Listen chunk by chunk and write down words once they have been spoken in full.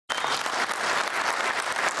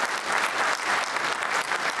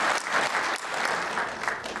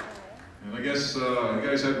guess you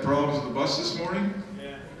guys had problems with the bus this morning?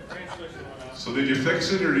 Yeah, transmission went out. So did you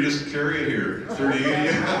fix it or did you just carry it here? 3080?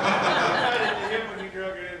 I had it to him when he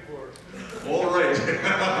drug it in for us. All right.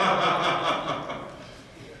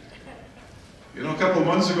 You know, a couple of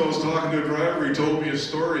months ago I was talking to a driver, he told me a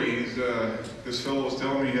story. This fellow was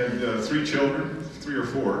telling me he had 3 children, 3 or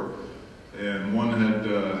 4, and one of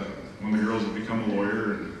the girls had become a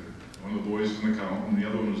lawyer, and one of the boys was an accountant, and the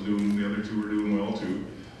other the other 2 were doing well too.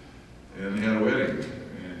 And they had a wedding,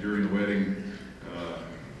 and during the wedding,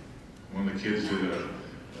 one of the kids did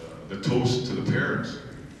the toast to the parents.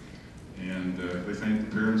 And they thanked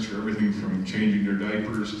the parents for everything from changing their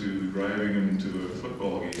diapers to driving them to the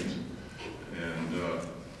football games. And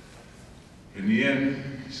in the end,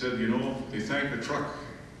 he said, you know, they thanked the truck,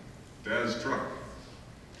 Dad's truck,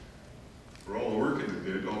 for all the work it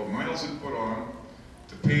did, all the miles it put on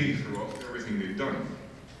to pay for everything they'd done.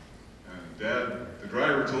 And Dad, the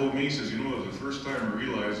driver told me, he says, you know, it was the first time I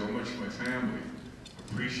realized how much my family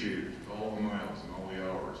appreciated all the miles and all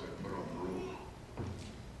the hours I put on the road.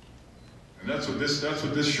 And that's what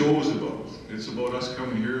this show is about. It's about us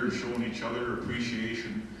coming here and showing each other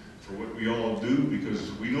appreciation for what we all do,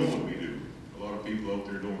 because we know what we do. A lot of people out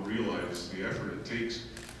there don't realize the effort it takes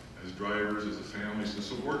as drivers, as the families, to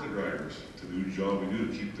support the drivers, to do the job we do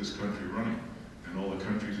to keep this country running, and all the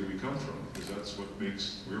countries that we come from, because that's what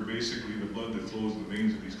makes, we're basically the blood that flows in the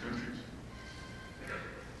veins of these countries.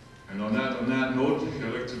 And on that note,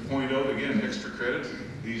 I'd like to point out again, extra credit,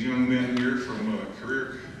 these young men here from the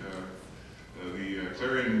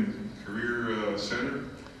Clarion Career Center.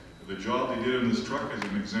 The job they did in this truck is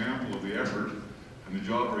an example of the effort and the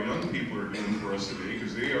job our young people are doing for us today,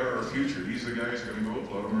 because they are our future. These are the guys that are going to go up.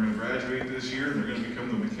 A lot of them are going to graduate this year, and they're going to become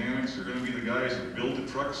the mechanics. They're going to be the guys that build the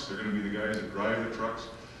trucks. They're going to be the guys that drive the trucks.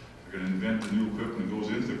 They're going to invent the new equipment that goes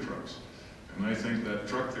into the trucks. And I think that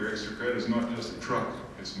truck, their extra credit, is not just a truck.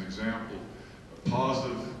 It's an example, a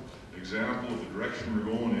positive example of the direction we're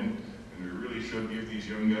going in, and we really should give these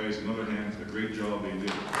young guys another hand for the great job they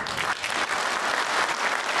did.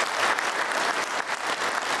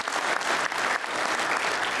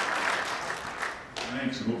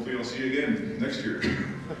 Thanks, and hopefully I'll see you again next year.